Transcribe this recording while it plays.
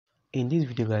In this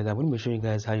video guys, I'm going to be showing you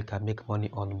guys how you can make money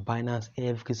on Binance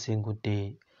every single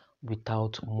day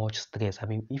without much stress.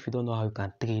 If you don't know how you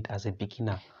can trade as a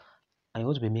beginner and you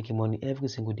want to be making money every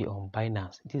single day on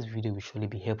Binance, this video will surely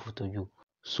be helpful to you.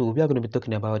 So we are going to be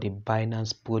talking about the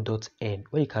Binance product N,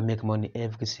 where you can make money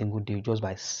every single day just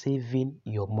by saving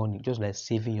your money, just like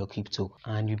saving your crypto,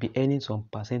 and you'll be earning some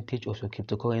percentage of your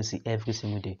cryptocurrency every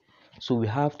single day. So we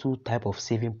have two types of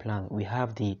saving plan. We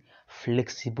have the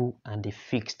flexible and the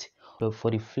fixed. So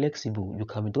for the flexible, you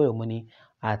can withdraw your money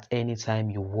at any time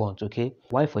you want, okay?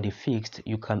 While for the fixed,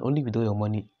 you can only withdraw your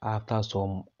money after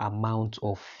some amount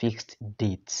of fixed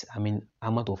dates.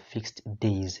 Amount of fixed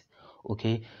days.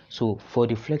 Okay, so for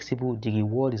the flexible, the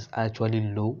reward is actually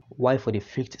low, while for the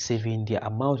fixed saving, the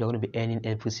amount you're going to be earning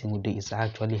every single day is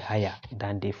actually higher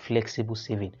than the flexible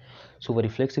saving. So for the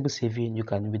flexible saving, you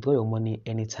can withdraw your money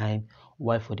anytime,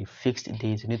 while for the fixed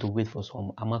days, you need to wait for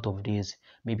some amount of days,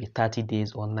 maybe 30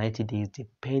 days or 90 days,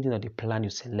 depending on the plan you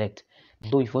select.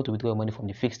 Though if you want to withdraw your money from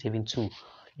the fixed saving too,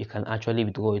 you can actually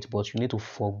withdraw it, but you need to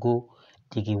forego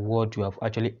the reward you have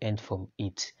actually earned from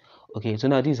it. Okay, so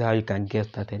now this is how you can get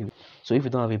started. So if you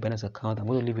don't have a Binance account, I'm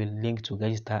going to leave a link to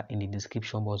register in the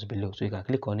description box below, so you can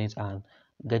click on it and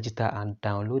register and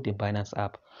download the Binance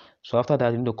app. So after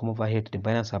that, you need to come over here to the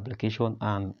Binance application,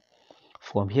 and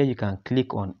from here you can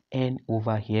click on Earn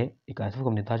over here. You can see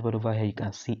from the dashboard over here, you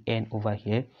can see Earn over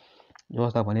here.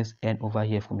 Just tap on this Earn over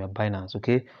here from your Binance.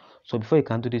 Okay, so before you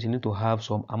can do this, you need to have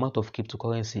some amount of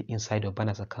cryptocurrency inside your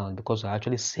Binance account, because you're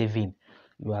actually saving.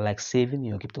 You are like saving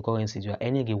your cryptocurrencies. You are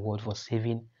earning a reward for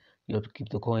saving your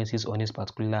cryptocurrencies on this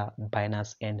particular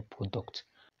Binance Earn product.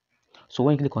 So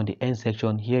when you click on the Earn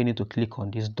section here, you need to click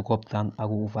on this drop down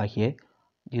arrow over here.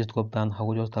 This drop down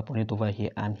arrow, just tap on it over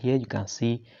here, and here you can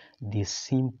see the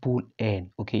simple Earn.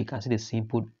 Okay, you can see the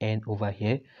simple Earn over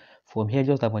here. From here,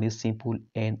 just tap on this simple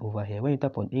Earn over here. When you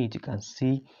tap on it, you can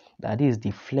see that this is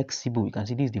the flexible. You can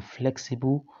see this is the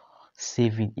flexible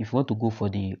saving. If you want to go for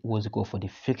the for the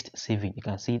fixed saving, you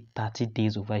can see 30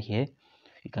 days over here.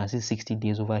 You can see 60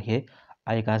 days over here,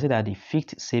 and you can see that the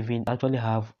fixed saving actually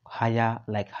have higher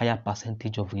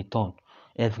percentage of return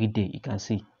every day. You can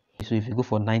see. So if you go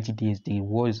for 90 days, the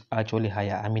reward is actually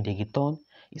higher. The return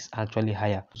is actually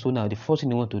higher. So now the first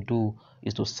thing you want to do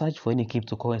is to search for any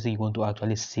cryptocurrency you want to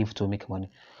actually save to make money.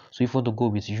 So if you want to go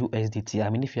with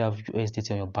USDT, if you have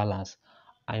USDT on your balance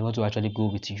and you want to actually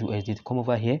go with USDT, come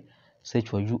over here, search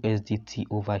for USDT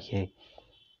over here.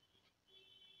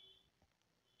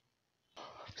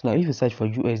 So now if you search for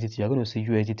USDT, you're going to see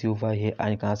USDT over here,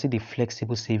 and you can see the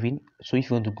flexible saving. So if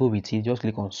you want to go with it, just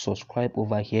click on subscribe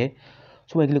over here.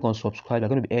 So when you click on subscribe, you're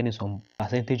going to be earning some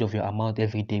percentage of your amount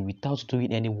every day without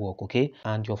doing any work, okay?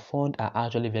 And your funds are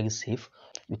actually very safe.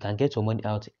 You can get your money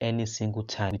out any single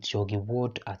time with your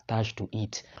reward attached to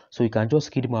it. So you can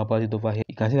just read more about it over here.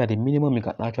 You can see that the minimum you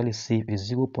can actually save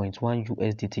is 0.1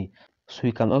 USDT. So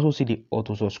you can also see the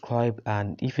auto subscribe,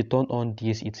 and if you turn on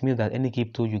this, it means that any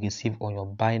crypto you receive on your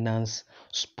Binance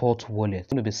spot wallet,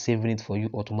 it's going to be saving it for you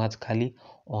automatically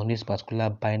on this particular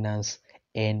Binance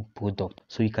Earn product.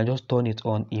 So you can just turn it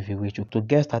on if you wish. To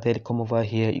get started, come over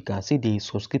here. You can see the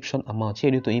subscription amount. Here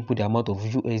you need to input the amount of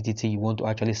USDT you want to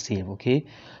actually save. Okay,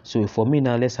 so for me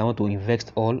now, let's say I want to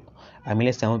invest all.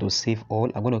 Let's say I want to save all.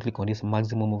 I'm going to click on this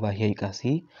maximum over here. You can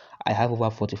see I have over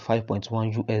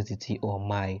 45.1 USDT on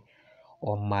my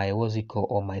on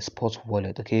my sports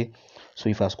wallet. Okay, so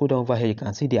if I scroll down over here, you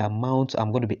can see the amount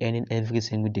I'm going to be earning every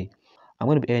single day. I'm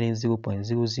going to be earning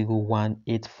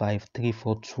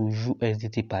 0.0018534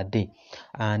 USDT per day,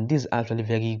 and this is actually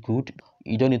very good.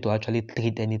 You don't need to actually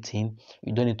trade anything.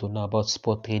 You don't need to know about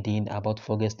spot trading, about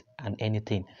forex and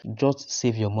anything. Just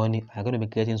save your money. I'm going to be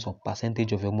getting some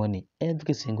percentage of your money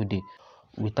every single day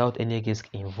without any risk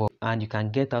involved, and you can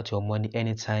get out your money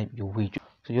anytime you wish.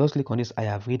 So just click on this I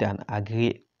have read and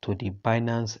agree to the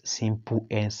Binance Simple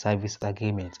Earn Service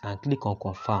Agreement and click on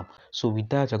confirm. So with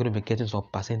that, you're going to be getting some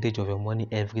percentage of your money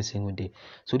every single day.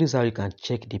 So this is how you can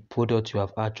check the product you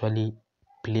have actually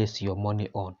placed your money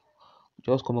on.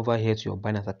 Just come over here to your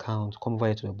Binance account,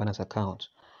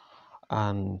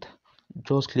 and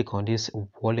just click on this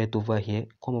wallet over here.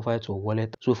 Come over to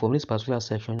wallet. So from this particular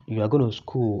section, you are going to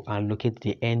scroll and locate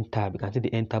the Earn tab. You can see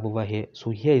the Earn tab over here. So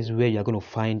here is where you are going to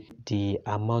find the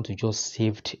amount you just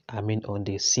saved on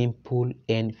the simple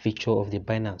Earn feature of the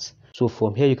Binance. So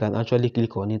from here you can actually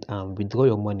click on it and withdraw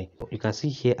your money. You can see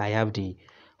here I have the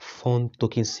fund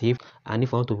token saved. And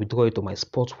if I want to withdraw it to my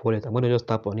spot wallet, I'm going to just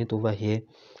tap on it over here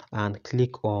and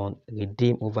click on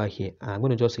redeem over here, and I'm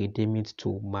going to just redeem it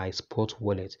to my spot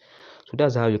wallet. So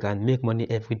that's how you can make money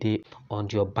every day on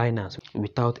your Binance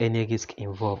without any risk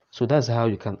involved. So that's how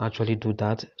you can actually do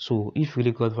that. So if you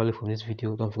really got value from this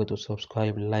video, don't forget to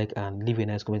subscribe, like, and leave a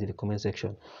nice comment in the comment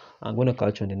section. I'm going to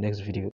catch you in the next video.